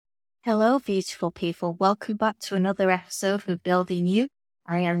Hello, beautiful people. Welcome back to another episode of Building You.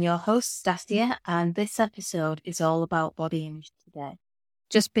 I am your host, Stasia, and this episode is all about body image today.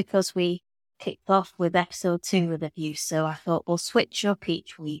 Just because we kicked off with episode 2 with abuse, so I thought we'll switch up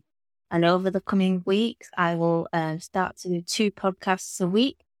each week. And over the coming weeks, I will start to do 2 podcasts a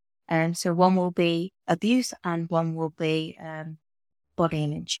week. So one will be abuse and one will be body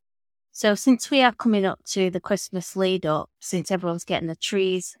image. So since we are coming up to the Christmas lead up, since everyone's getting the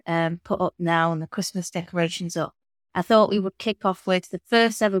trees put up now and the Christmas decorations up, I thought we would kick off with the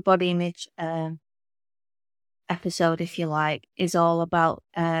first ever body image episode, if you like, is all about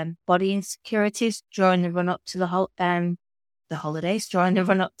body insecurities during the run up to the holidays, during the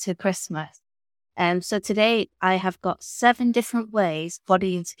run up to Christmas. So today I have got 7 different ways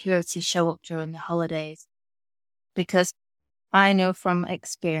body insecurities show up during the holidays, because I know from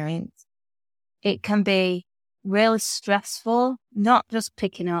experience, it can be really stressful, not just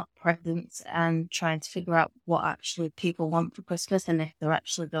picking up presents and trying to figure out what actually people want for Christmas and if they're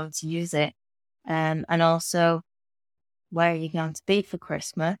actually going to use it. And also, where are you going to be for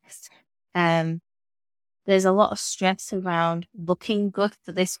Christmas? There's a lot of stress around looking good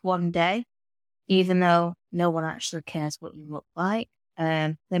for this one day, even though no one actually cares what you look like.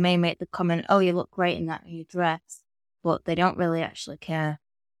 They may make the comment, oh, you look great in that new dress, but they don't really actually care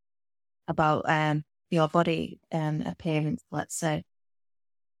about your body appearance, let's say.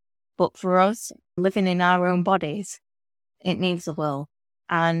 But for us, living in our own bodies, it means the world.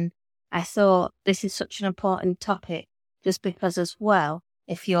 And I thought this is such an important topic, just because as well,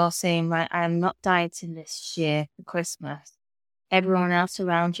 if you're saying, right, I'm not dieting this year for Christmas, everyone else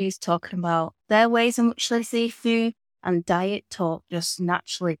around you is talking about their ways in which they see food, and diet talk just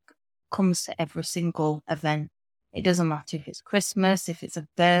naturally comes to every single event. It doesn't matter if it's Christmas, if it's a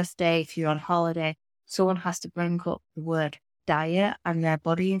birthday, if you're on holiday, someone has to bring up the word diet and their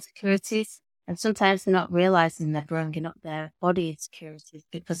body insecurities. And sometimes they're not realizing they're bringing up their body insecurities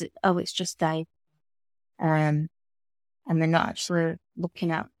because it's just diet. And they're not actually looking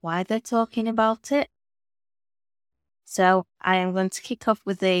at why they're talking about it. So I am going to kick off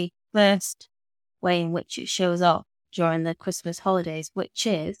with the first way in which it shows up during the Christmas holidays, which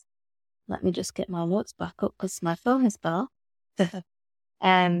is, let me just get my notes back up because my phone is fell.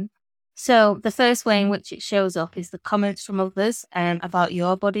 So the first way in which it shows up is the comments from others about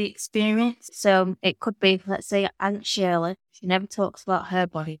your body experience. So it could be, let's say, Aunt Shirley. She never talks about her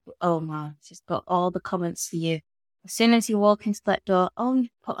body, but oh man, she's got all the comments for you. As soon as you walk into that door, oh,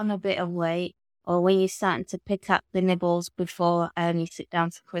 you've put on a bit of weight. Or when you're starting to pick up the nibbles before you sit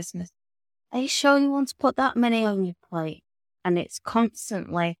down for Christmas. Are you sure you want to put that many on your plate? And it's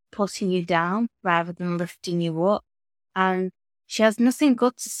constantly putting you down rather than lifting you up. And she has nothing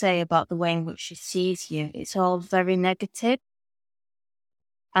good to say about the way in which she sees you. It's all very negative.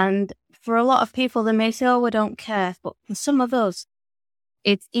 And for a lot of people, they may say, oh, I don't care. But for some of us,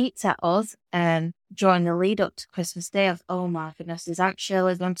 it eats at us during the lead up to Christmas Day of, oh my goodness, is Aunt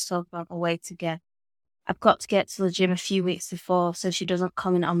Shirley going to talk about my weight again? I've got to get to the gym a few weeks before so she doesn't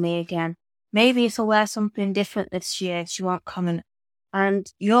comment on me again. Maybe if I wear something different this year, she won't comment. And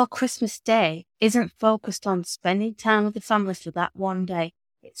your Christmas Day isn't focused on spending time with the family for that one day.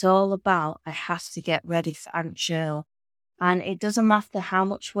 It's all about, I have to get ready for Aunt Shirley. And it doesn't matter how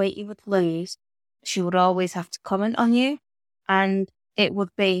much weight you would lose, she would always have to comment on you. And it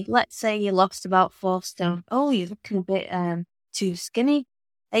would be, let's say you lost about 4 stone. Oh, you're looking a bit too skinny.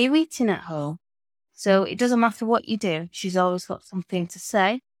 Are you eating at home? So it doesn't matter what you do. She's always got something to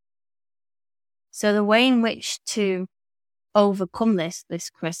say. So the way in which to overcome this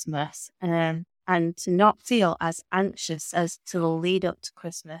Christmas and to not feel as anxious as to the lead up to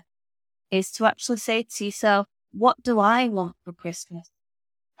Christmas is to actually say to yourself, what do I want for Christmas?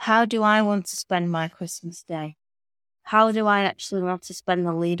 How do I want to spend my Christmas day? How do I actually want to spend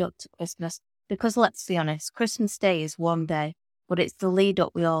the lead up to Christmas? Because let's be honest, Christmas Day is one day, but it's the lead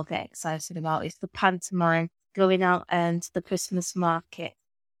up we all get excited about. It's the pantomime, going out to the Christmas market.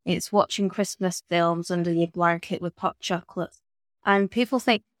 It's watching Christmas films under your blanket with hot chocolates. And people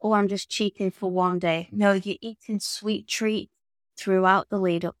think, oh, I'm just cheating for one day. No, you're eating sweet treats throughout the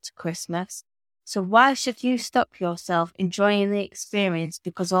lead up to Christmas. So why should you stop yourself enjoying the experience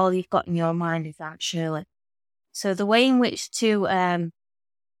because all you've got in your mind is Aunt Shirley? So the way in which to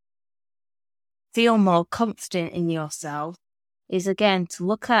feel more confident in yourself is, again, to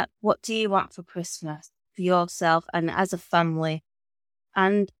look at what do you want for Christmas for yourself and as a family.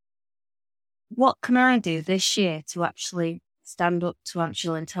 And what can I do this year to actually stand up to Aunt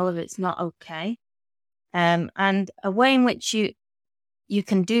Shirley and tell her it's not okay? And a way in which you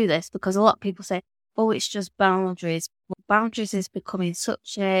can do this, because a lot of people say, oh, it's just boundaries. But boundaries is becoming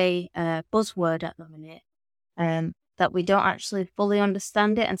such a buzzword at the minute that we don't actually fully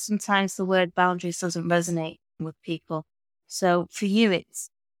understand it. And sometimes the word boundaries doesn't resonate with people. So for you, it's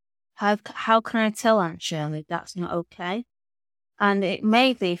how can I tell Aunt Shirley that's not okay? And it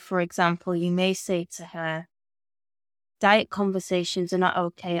may be, for example, you may say to her, diet conversations are not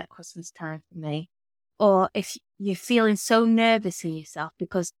okay at Christmas time for me. Or if you're feeling so nervous in yourself,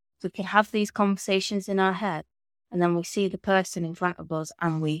 because we can have these conversations in our head and then we see the person in front of us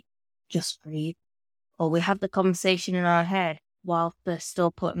and we just breathe. Or we have the conversation in our head while they're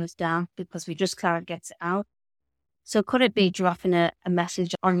still putting us down because we just can't get it out. So could it be dropping a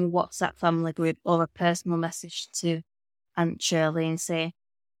message on your WhatsApp family group or a personal message to Aunt Shirley and say,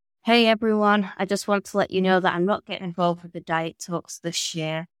 hey everyone, I just want to let you know that I'm not getting involved with the diet talks this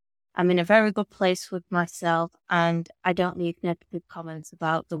year. I'm in a very good place with myself and I don't need negative comments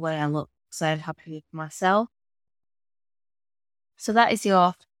about the way I look because I'm happy with myself. So that is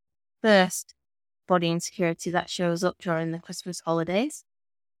your first body insecurity that shows up during the Christmas holidays.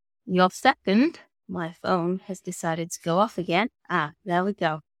 Your second, my phone has decided to go off again. There we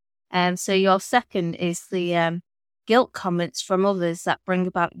go. So your second is the guilt comments from others that bring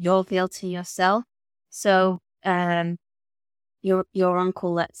about your guilt in yourself. So your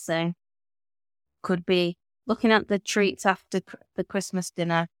uncle, let's say, could be looking at the treats after the Christmas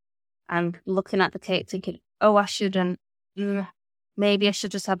dinner and looking at the cake thinking, oh, I shouldn't. Maybe I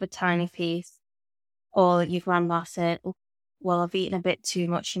should just have a tiny piece. Or your grandma said, oh, well, I've eaten a bit too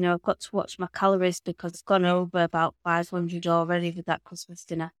much. I've got to watch my calories because it's gone over about 500 already with that Christmas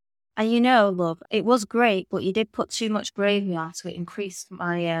dinner. And love, it was great, but you did put too much gravy on, so it increased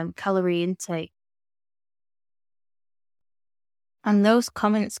my calorie intake. And those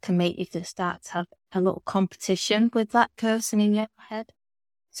comments can make you to start to have a little competition with that person in your head.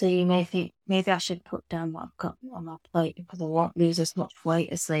 So you may think, maybe I should put down what I've got on my plate because I won't lose as much weight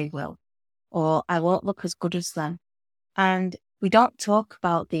as they will. Or I won't look as good as them. And we don't talk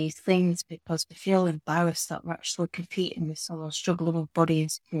about these things because we feel embarrassed that we're actually competing with someone struggling with body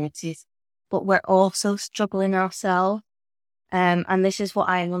insecurities. But we're also struggling ourselves. And this is what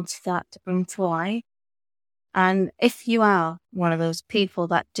I want to start to bring to light. And if you are one of those people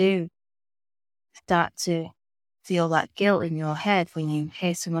that do start to feel that guilt in your head when you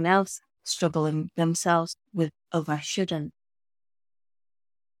hear someone else struggling themselves with, oh, I shouldn't.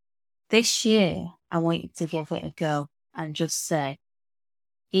 This year, I want you to give it a go and just say,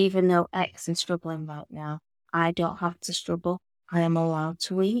 even though X is struggling right now, I don't have to struggle. I am allowed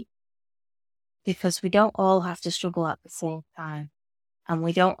to eat. Because we don't all have to struggle at the same time. And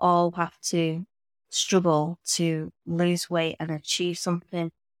we don't all have to struggle to lose weight and achieve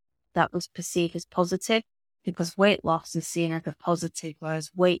something that was perceived as positive. Because weight loss is seen as a positive, whereas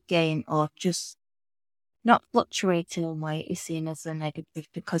weight gain or just not fluctuating in weight is seen as a negative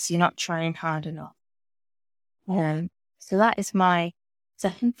because you're not trying hard enough. So that is my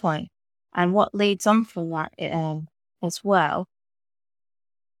second point. And what leads on from that as well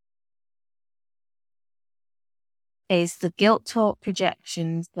is the guilt talk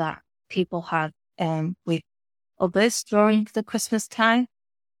projections that people have with others during the Christmas time.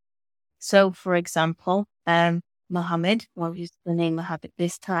 So, for example, Mohammed, we'll use the name Mohammed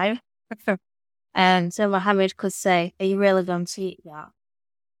this time. So Mohammed could say, are you really going to eat that?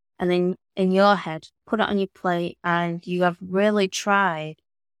 And then in your head, put it on your plate and you have really tried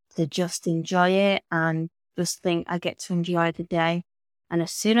to just enjoy it and just think, I get to enjoy the day. And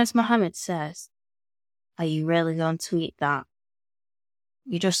as soon as Mohammed says, are you really going to eat that?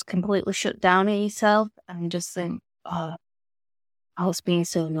 You just completely shut down at yourself and just think, oh, I was being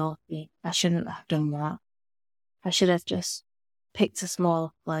so naughty. I shouldn't have done that. I should have just picked a smaller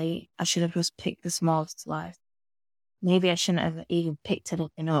plate. I should have just picked the smallest slice. Maybe I shouldn't have even picked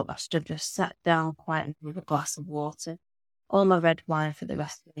anything up. I should have just sat down quietly with a glass of water or my red wine for the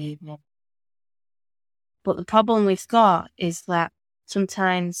rest of the evening. But the problem we've got is that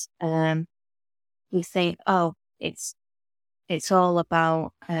sometimes we think, oh, it's all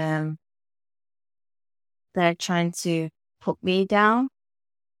about they're trying to put me down,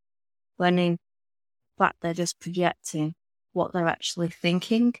 when in fact they're just projecting what they're actually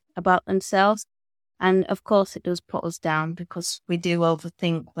thinking about themselves. And of course it does put us down because we do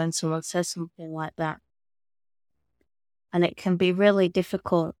overthink when someone says something like that. And it can be really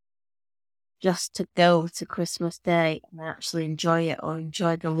difficult just to go to Christmas Day and actually enjoy it or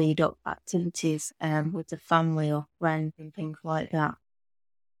enjoy the lead up activities with the family or friends and things like that.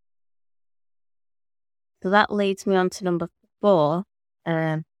 So that leads me on to number 4,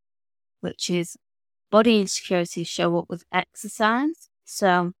 which is body insecurities show up with exercise.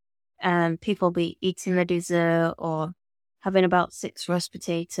 So people be eating the dessert or having about 6 roast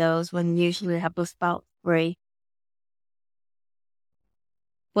potatoes when usually I have about 3.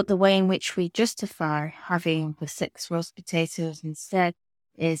 But the way in which we justify having the 6 roast potatoes instead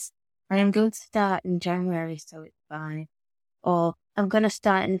is, I am going to start in January, so it's fine. Or I'm going to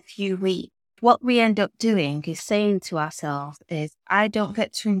start in a few weeks. What we end up doing is saying to ourselves is, I don't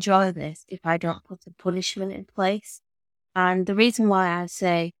get to enjoy this if I don't put a punishment in place. And the reason why I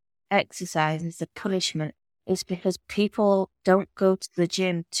say exercise is a punishment is because people don't go to the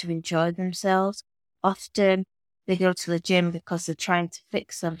gym to enjoy themselves. Often they go to the gym because they're trying to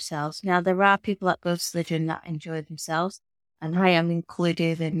fix themselves. Now, there are people that go to the gym that enjoy themselves, and I am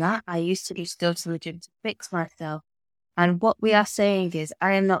included in that. I used to just go to the gym to fix myself. And what we are saying is,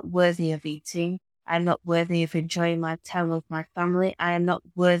 I am not worthy of eating. I'm not worthy of enjoying my time with my family. I am not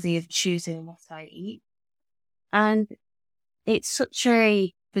worthy of choosing what I eat. And it's such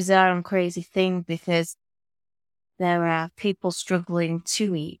a bizarre and crazy thing because there are people struggling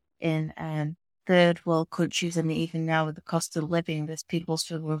to eat in third world countries, and even now with the cost of living, there's people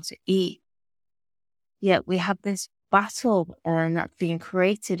struggling to eat. Yet we have this battle that's being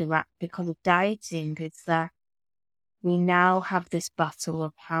created because of dieting. It's that we now have this battle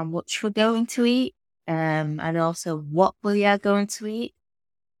of how much we're going to eat, and also what we are going to eat.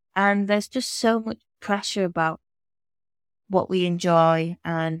 And there's just so much pressure about what we enjoy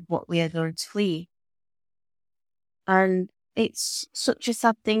and what we are going to eat. And it's such a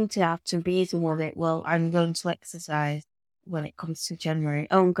sad thing to have to reason with it. Well, I'm going to exercise when it comes to January.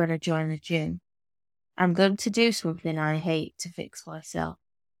 Oh, I'm going to join the gym. I'm going to do something I hate to fix myself.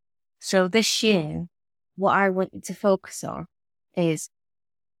 So this year, what I want you to focus on is,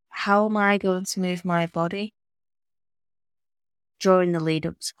 how am I going to move my body during the lead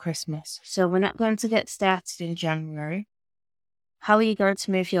up to Christmas? So we're not going to get started in January. How are you going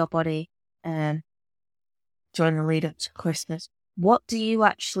to move your body during the lead up to Christmas? What do you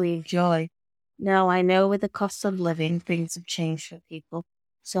actually enjoy? Now, I know with the cost of living, things have changed for people.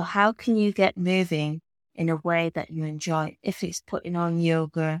 So how can you get moving in a way that you enjoy? If it's putting on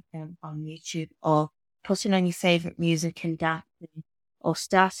yoga on YouTube, or putting on your favourite music and dancing, or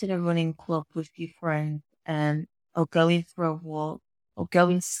starting a running club with your friends, or going for a walk, or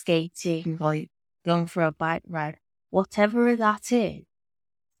going skating, or going for a bike ride, whatever that is,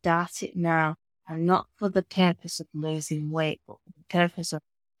 start it now. And not for the purpose of losing weight, but for the purpose of,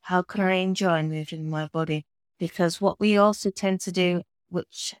 how can I enjoy moving my body? Because what we also tend to do,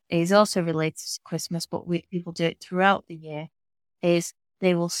 which is also related to Christmas, but people do it throughout the year, is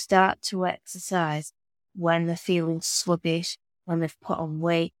they will start to exercise when they're feeling sluggish, when they've put on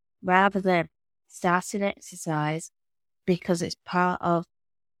weight, rather than starting exercise because it's part of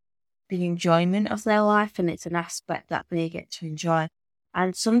the enjoyment of their life and it's an aspect that they get to enjoy.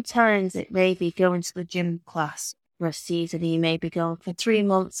 And sometimes it may be going to the gym class for a season. You may be going for 3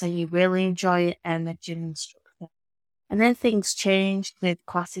 months and you really enjoy it and the gym instructor. And then things change, the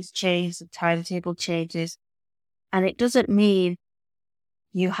classes change, the timetable changes. And it doesn't mean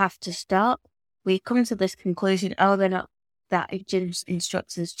you have to stop. We come to this conclusion, they're not, that gym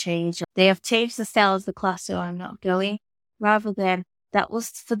instructors change. They have changed the style of the class, so I'm not going. Rather than, that was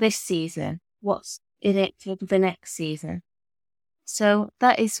for this season. What's in it for the next season? So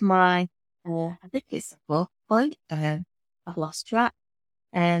that is my, I think it's the 4th point. I've lost track.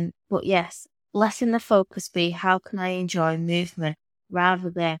 But yes, letting the focus be, how can I enjoy movement, rather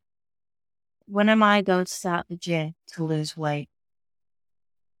than, when am I going to start the gym to lose weight?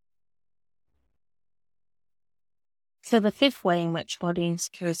 So the 5th way in which body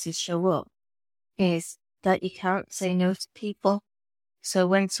insecurities show up is that you can't say no to people. So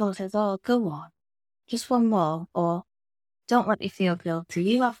when someone says, oh, go on, just one more, or don't let me feel guilty,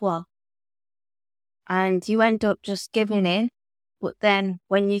 you have one. And you end up just giving in. But then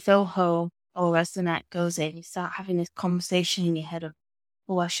when you go home, or as the night goes in, you start having this conversation in your head of,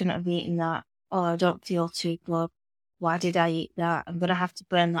 oh, I shouldn't have eaten that. Oh, I don't feel too good. Why did I eat that? I'm going to have to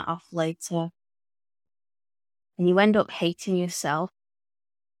burn that off later. And you end up hating yourself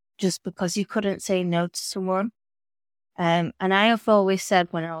just because you couldn't say no to someone. And I have always said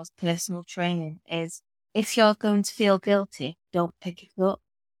when I was personal training is, if you're going to feel guilty, don't pick it up.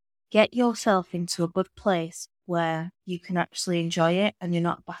 Get yourself into a good place where you can actually enjoy it and you're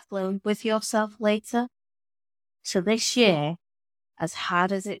not battling with yourself later. So this year, as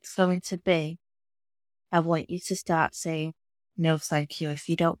hard as it's going to be, I want you to start saying, no, thank you, if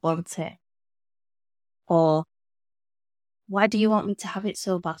you don't want it. Or, why do you want me to have it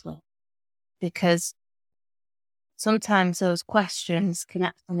so badly? Because sometimes those questions can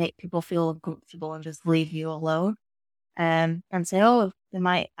actually make people feel uncomfortable and just leave you alone. And say, oh, they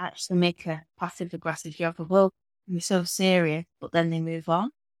might actually make a passive aggressive job of, well, and be so serious, but then they move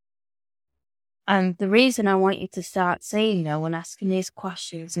on. And the reason I want you to start saying no and asking these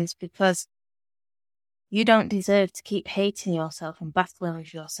questions is because you don't deserve to keep hating yourself and battling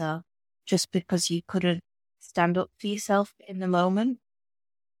with yourself just because you couldn't stand up for yourself in the moment.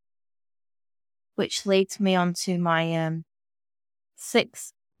 Which leads me on to my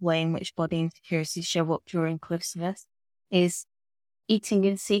sixth way in which body insecurities show up during Christmas is eating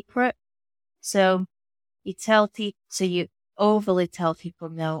in secret. So you overly tell people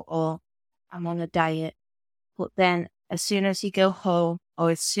no, or I'm on a diet. But then as soon as you go home,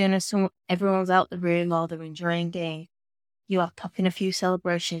 or as soon as everyone's out the room or they're enjoying game, you are popping a few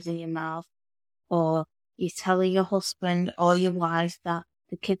celebrations in your mouth, or you're telling your husband or your wife that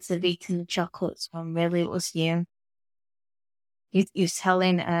the kids have eaten the chocolates when really it was you. You're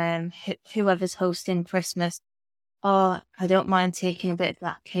telling whoever's hosting Christmas, oh, I don't mind taking a bit of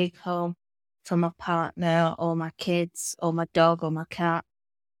that cake home for my partner or my kids or my dog or my cat.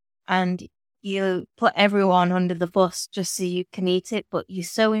 And you put everyone under the bus just so you can eat it, but you're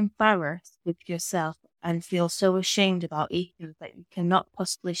so embarrassed with yourself and feel so ashamed about eating that you cannot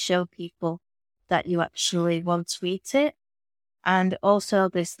possibly show people that you actually want to eat it. And also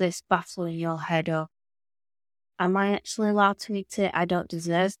there's this battle in your head of, am I actually allowed to eat it? I don't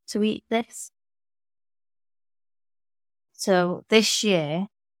deserve to eat this. So this year,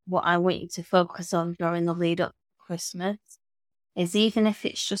 what I want you to focus on during the lead up to Christmas is, even if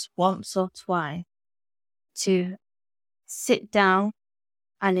it's just once or twice, to sit down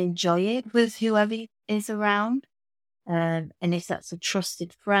and enjoy it with whoever is around. And if that's a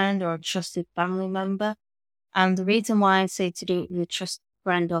trusted friend or a trusted family member. And the reason why I say to do it with a trusted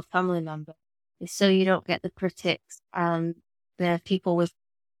friend or family member is so you don't get the critics and the people with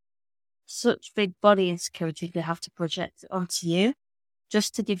such big body insecurity they have to project it onto you,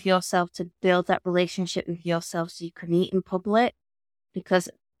 just to give yourself to build that relationship with yourself so you can eat in public, because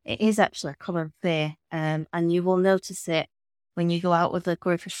it is actually a common fear, and you will notice it when you go out with a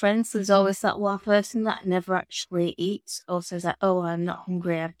group of friends. There's always that one person that never actually eats or says that, oh, I'm not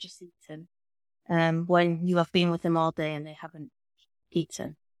hungry, I've just eaten, when you have been with them all day and they haven't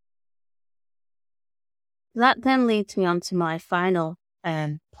eaten. That then leads me on to my final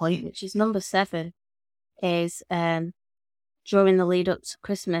point, which is number 7, is during the lead up to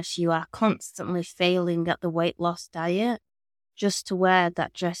Christmas, you are constantly failing at the weight loss diet just to wear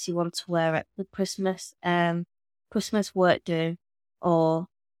that dress you want to wear at the Christmas work do or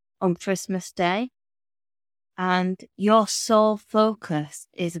on Christmas Day. And your sole focus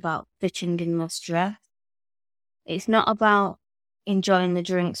is about fitting in this dress. It's not about enjoying the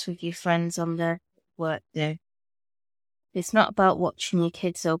drinks with your friends on the work do. It's not about watching your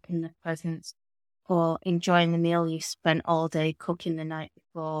kids open their presents or enjoying the meal you spent all day cooking the night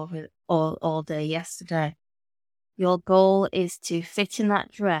before or all day yesterday. Your goal is to fit in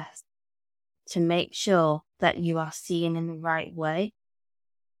that dress to make sure that you are seen in the right way.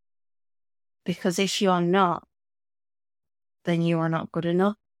 Because if you're not, then you are not good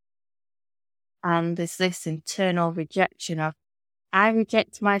enough. And there's this internal rejection of, I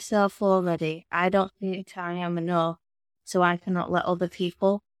reject myself already. I don't think I am enough. So I cannot let other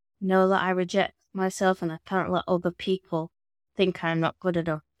people know that I reject myself, and I can't let other people think I'm not good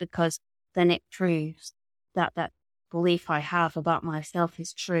enough, because then it proves that that belief I have about myself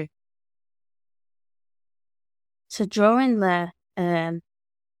is true. So during the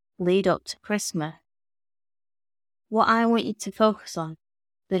lead up to Christmas, what I want you to focus on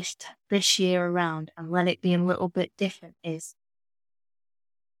this year around, and let it be a little bit different, is,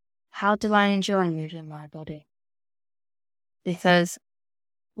 how do I enjoy moving my body? Because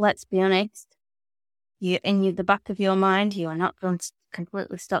let's be honest, in the back of your mind, you are not going to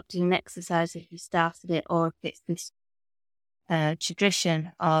completely stop doing exercise if you started it, or if it's this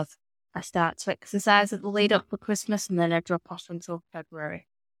tradition of, I start to exercise at the lead up for Christmas and then I drop off until February.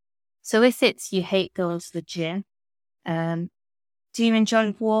 So if it's you hate going to the gym, do you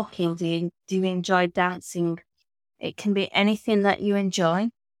enjoy walking? Do you enjoy dancing? It can be anything that you enjoy.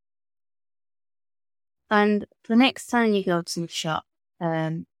 And the next time you go to the shop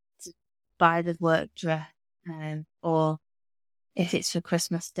to buy the work dress, or if it's for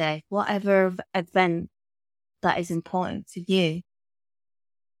Christmas Day, whatever event that is important to you,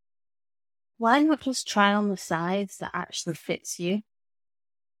 why not just try on the size that actually fits you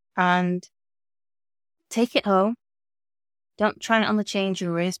and take it home? Don't try it on the change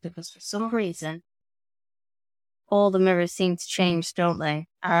mirrors, because for some reason, all the mirrors seem to change, don't they?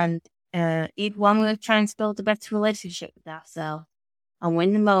 And even when we're trying to build a better relationship with ourselves, and we're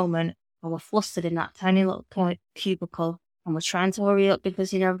in the moment, and we're flustered in that tiny little cubicle, and we're trying to hurry up because,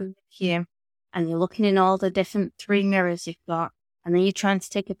 the queue, and you're looking in all the different 3 mirrors you've got, and then you're trying to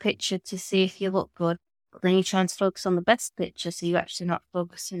take a picture to see if you look good, but then you're trying to focus on the best picture, so you're actually not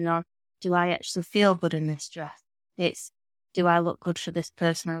focusing on, do I actually feel good in this dress? It's, do I look good for this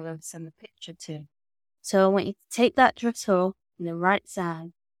person I'm going to send the picture to? So I want you to take that dress home in the right size,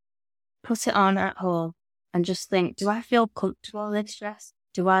 put it on at home, and just think, do I feel comfortable in this dress?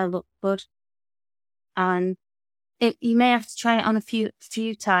 Do I look good? And you may have to try it on a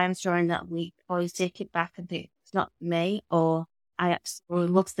few times during that week, or you take it back and think, it's not me, or I absolutely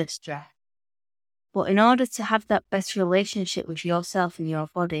love this dress. But in order to have that best relationship with yourself and your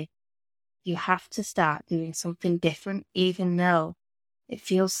body, you have to start doing something different, even though it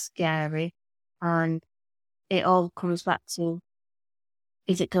feels scary. And it all comes back to,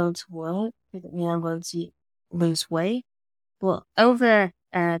 is it going to work? Is it I'm going to lose weight? But over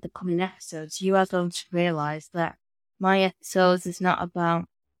the coming episodes, you are going to realise that my episodes is not about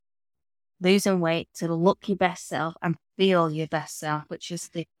losing weight to look your best self and feel your best self, which is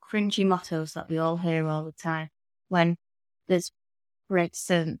the cringy mottos that we all hear all the time. When there's, for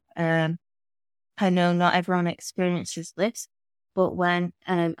instance, I know not everyone experiences this, but when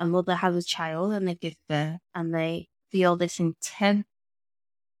a mother has a child and they give birth and they feel this intense,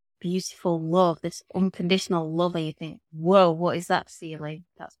 beautiful love, this unconditional love, and you think, whoa, what is that feeling?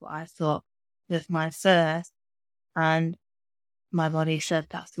 That's what I thought with my first. And my body said,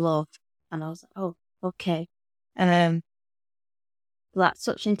 that's love. And I was like, oh, okay. And that's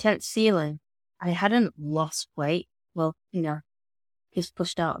such intense feeling. I hadn't lost weight. Well, just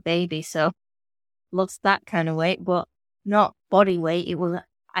pushed out a baby, so lost that kind of weight, but not body weight. It was,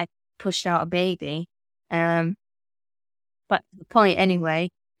 I pushed out a baby. But the point anyway.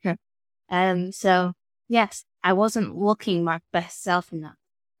 So yes, I wasn't looking my best self in that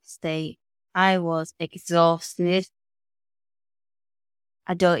state. I was exhausted.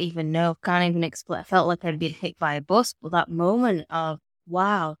 I don't even know, can't even explain. I felt like I'd been hit by a bus, but that moment of,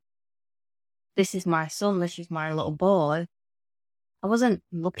 wow, this is my son, this is my little boy. I wasn't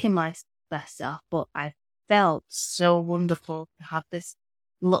looking my best self, but I felt so wonderful to have this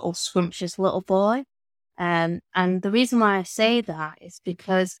little scrumptious little boy. And the reason why I say that is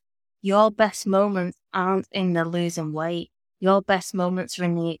because your best moments aren't in the losing weight. Your best moments are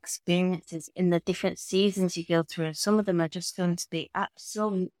in the experiences, in the different seasons you go through. And some of them are just going to be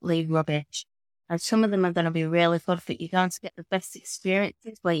absolutely rubbish. And some of them are going to be really good, but you're going to get the best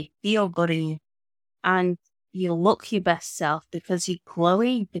experiences where you feel good and you look your best self because you're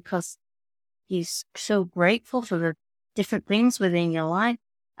glowing, because you're so grateful for the different things within your life.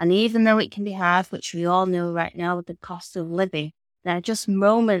 And even though it can be hard, which we all know right now with the cost of living, there are just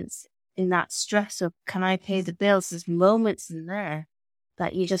moments in that stress of, can I pay the bills? There's moments in there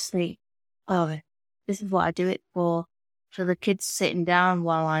that you just think, oh, this is what I do it for the kids sitting down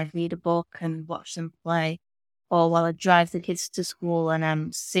while I read a book and watch them play, or while I drive the kids to school and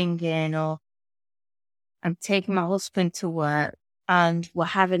I'm singing, or I'm taking my husband to work and we're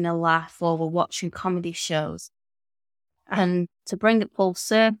having a laugh, or we're watching comedy shows. And to bring it full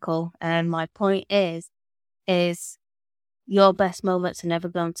circle, and my point is your best moments are never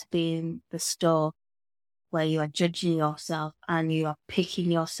going to be in the store where you are judging yourself and you are picking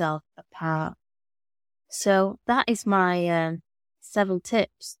yourself apart. So that is my 7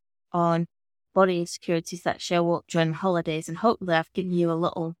 tips on body insecurities that show up during the holidays. And hopefully I've given you a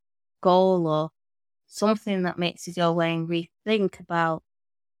little goal or something that makes you go away and rethink about,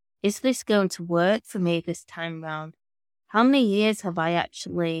 is this going to work for me this time round? How many years have I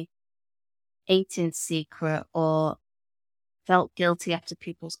actually ate in secret or felt guilty after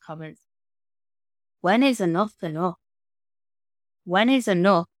people's comments? When is enough enough? When is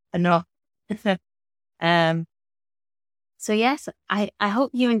enough enough? So yes, I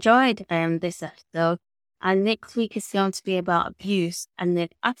hope you enjoyed this episode. And next week is going to be about abuse. And then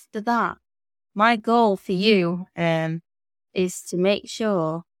after that, my goal for you is to make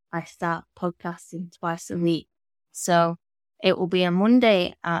sure I start podcasting twice a week. So it will be a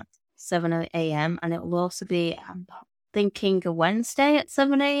Monday at 7 a.m. and it will also be, I'm thinking, a Wednesday at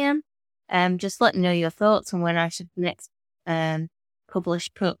 7 a.m. Just let me know your thoughts on when I should next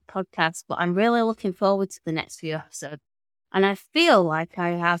publish podcast. But I'm really looking forward to the next few episodes. And I feel like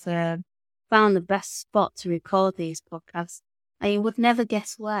I have found the best spot to record these podcasts. And you would never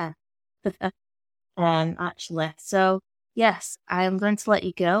guess where. Actually. So yes, I am going to let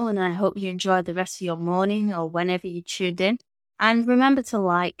you go, and I hope you enjoy the rest of your morning or whenever you tuned in. And remember to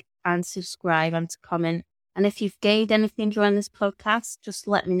like and subscribe and to comment. And if you've gained anything during this podcast, just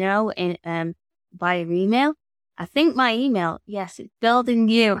let me know via email. I think my email, yes, it's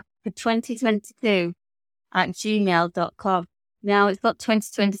buildingyou for 2022 at gmail.com. Now it's got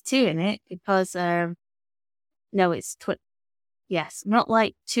 2022 in it because, no, it's, yes, not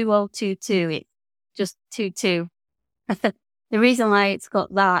like 2022, it's just 22. The reason why it's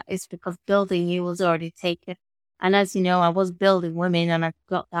got that is because building you was already taken. And as you know, I was building women and I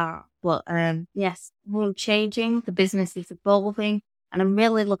got that. But yes, we're changing, the business is evolving, and I'm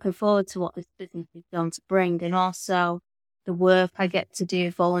really looking forward to what this business is going to bring, and also the work I get to do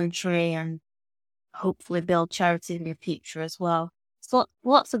voluntary and hopefully build charity in the future as well. So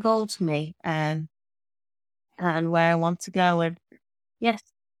lots of goals for me, and where I want to go. And yes,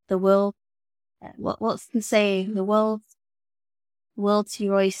 the world, what's the saying? The world's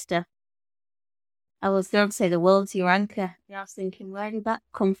your oyster. I was going to say the world's your anchor. And I was thinking, where did that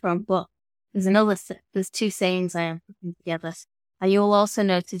come from? But there's two sayings I am putting together. And you'll also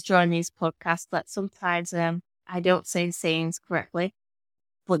notice during these podcasts that sometimes I don't say sayings correctly,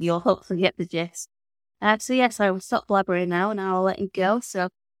 but you'll hopefully get the gist. So yes, I will stop blabbering now and I'll let you go. So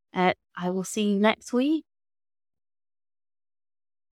I will see you next week.